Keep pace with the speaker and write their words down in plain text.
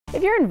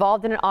If you're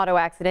involved in an auto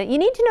accident, you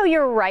need to know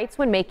your rights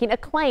when making a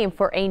claim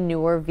for a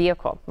newer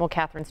vehicle. Well,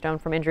 Catherine Stone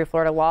from Injury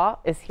Florida Law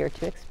is here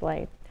to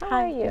explain.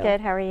 How are you? Good.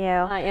 How are you?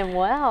 I am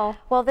well.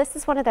 Well, this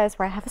is one of those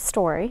where I have a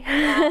story.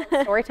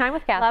 Story time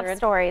with Catherine. Love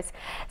stories.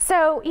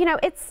 So, you know,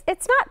 it's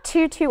not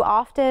too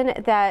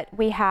often that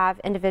we have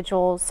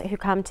individuals who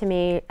come to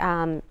me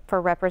for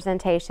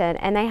representation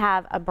and they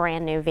have a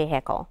brand new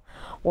vehicle,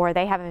 or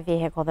they have a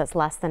vehicle that's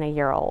less than a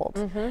year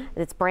old.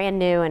 It's brand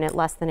new and it's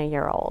less than a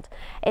year old.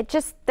 It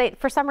just,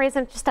 for some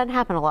reason, it just doesn't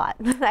happen a lot.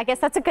 I guess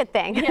that's a good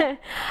thing. Yeah.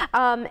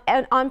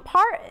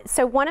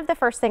 So one of the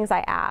first things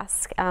I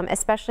ask,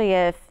 especially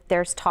if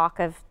there's talk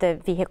of the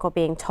vehicle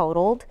being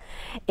totaled,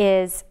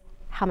 is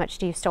how much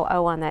do you still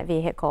owe on that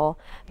vehicle?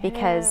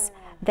 Because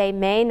they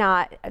may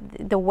not,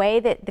 the way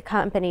that the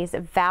companies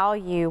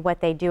value what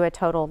they do a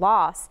total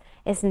loss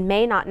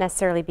may not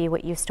necessarily be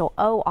what you still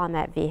owe on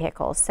that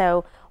vehicle.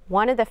 So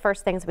one of the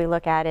first things we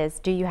look at is,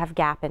 do you have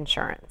gap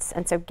insurance?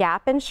 And so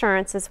gap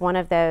insurance is one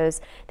of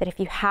those that if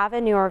you have a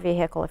newer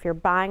vehicle, if you're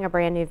buying a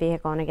brand new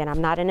vehicle, and again,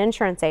 I'm not an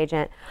insurance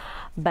agent,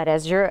 but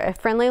as you're a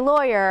friendly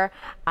lawyer,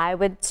 I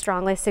would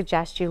strongly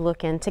suggest you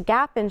look into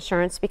gap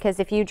insurance, because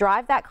if you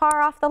drive that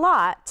car off the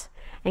lot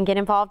and get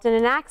involved in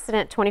an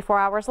accident 24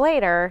 hours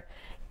later,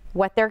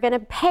 what they're going to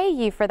pay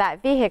you for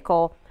that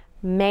vehicle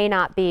may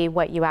not be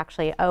what you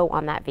actually owe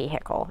on that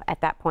vehicle at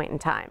that point in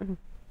time.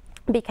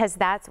 Because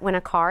that's when a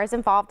car is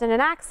involved in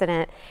an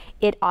accident,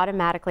 it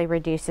automatically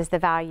reduces the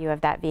value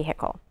of that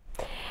vehicle.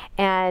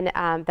 And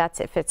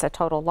that's if it's a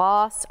total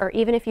loss, or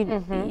even if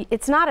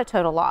it's not a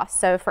total loss.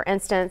 So for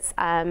instance,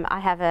 I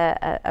have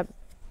a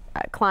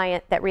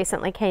client that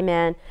recently came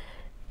in,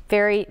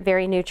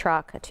 very new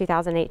truck, a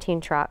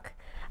 2018 truck,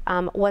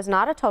 was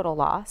not a total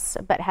loss,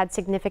 but had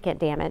significant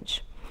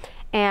damage.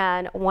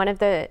 And one of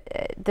the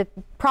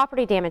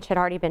property damage had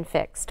already been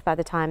fixed by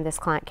the time this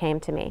client came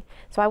to me.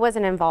 So I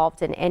wasn't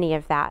involved in any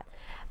of that.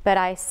 But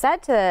I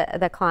said to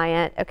the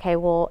client, okay,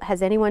 well,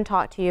 has anyone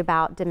talked to you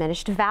about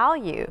diminished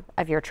value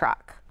of your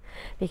truck?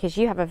 Because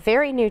you have a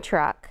very new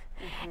truck,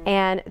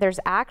 and there's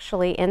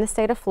actually, in the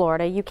state of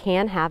Florida, you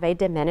can have a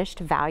diminished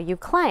value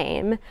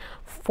claim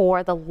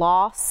for the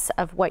loss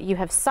of what you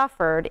have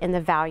suffered in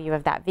the value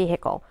of that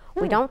vehicle.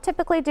 We don't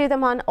typically do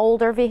them on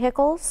older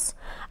vehicles,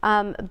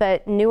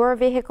 but newer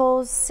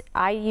vehicles,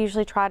 I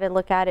usually try to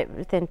look at it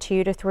within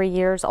 2 to 3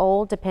 years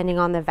old, depending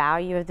on the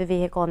value of the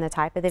vehicle and the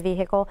type of the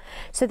vehicle.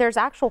 So there's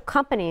actual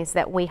companies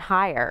that we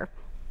hire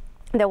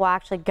that will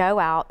actually go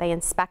out, they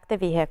inspect the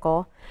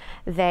vehicle,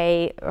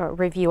 they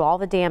review all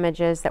the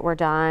damages that were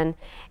done,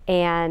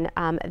 and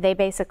they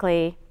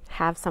basically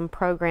have some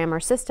program or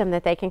system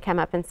that they can come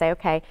up and say,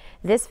 okay,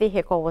 this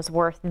vehicle was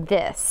worth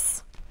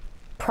this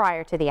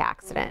prior to the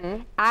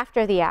accident.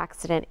 After the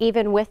accident,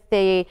 even with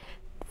the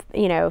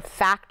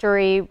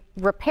factory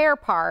repair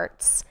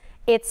parts,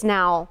 it's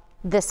now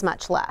this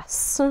much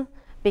less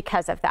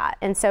because of that.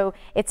 And so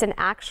it's an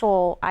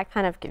actual, I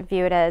kind of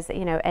view it as,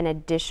 an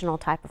additional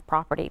type of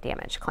property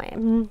damage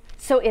claim.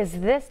 So is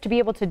this, to be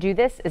able to do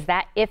this, is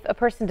that if a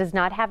person does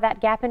not have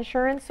that gap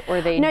insurance, or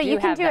they No, you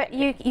can do it.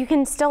 You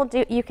can still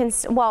do,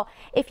 well,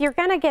 if you're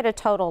going to get a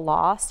total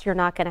loss, you're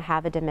not going to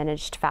have a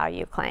diminished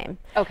value claim.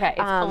 Okay, it's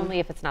only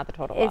if it's not the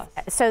total loss.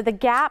 So the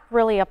gap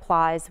really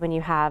applies when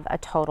you have a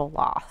total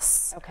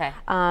loss. Okay.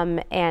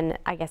 And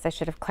I guess I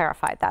should have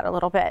clarified that a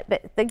little bit,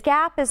 but the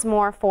gap is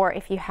more for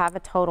if you have a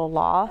total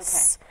loss.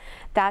 Okay.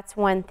 That's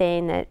one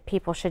thing that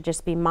people should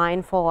just be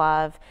mindful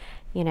of.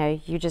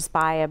 You just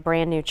buy a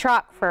brand new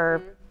truck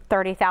for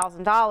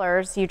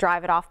 $30,000, you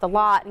drive it off the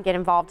lot and get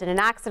involved in an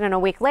accident a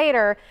week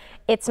later,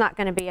 it's not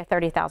going to be a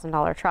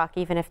 $30,000 truck,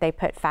 even if they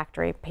put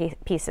factory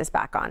pieces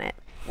back on it.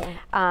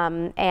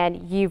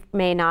 And you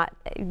may not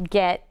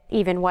get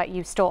even what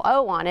you still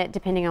owe on it,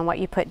 depending on what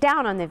you put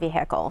down on the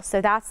vehicle. So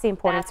that's the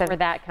importance of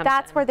that.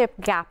 That's where the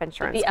gap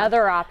insurance comes.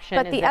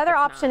 The other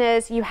option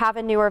is you have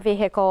a newer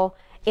vehicle.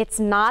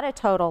 It's not a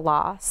total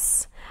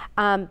loss,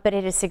 but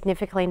it is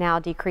significantly now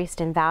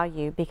decreased in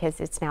value because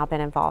it's now been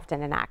involved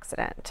in an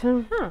accident.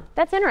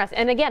 That's interesting.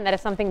 And again, that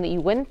is something that you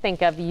wouldn't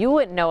think of, you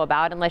wouldn't know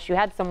about unless you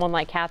had someone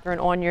like Catherine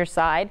on your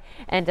side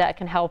and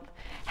can help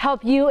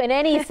you in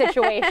any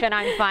situation.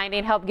 I'm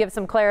finding, help give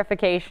some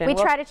clarification. We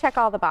try to check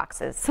all the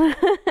boxes.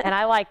 And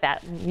I like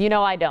that.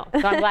 I don't.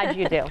 So I'm glad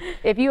you do.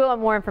 If you want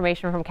more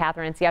information from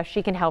Catherine and see how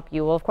she can help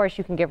you, well, of course,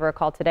 you can give her a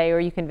call today, or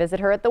you can visit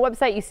her at the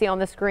website you see on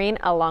the screen,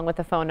 along with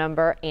the phone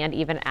number and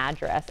even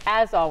address.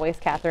 As always,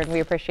 Catherine, we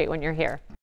appreciate when you're here.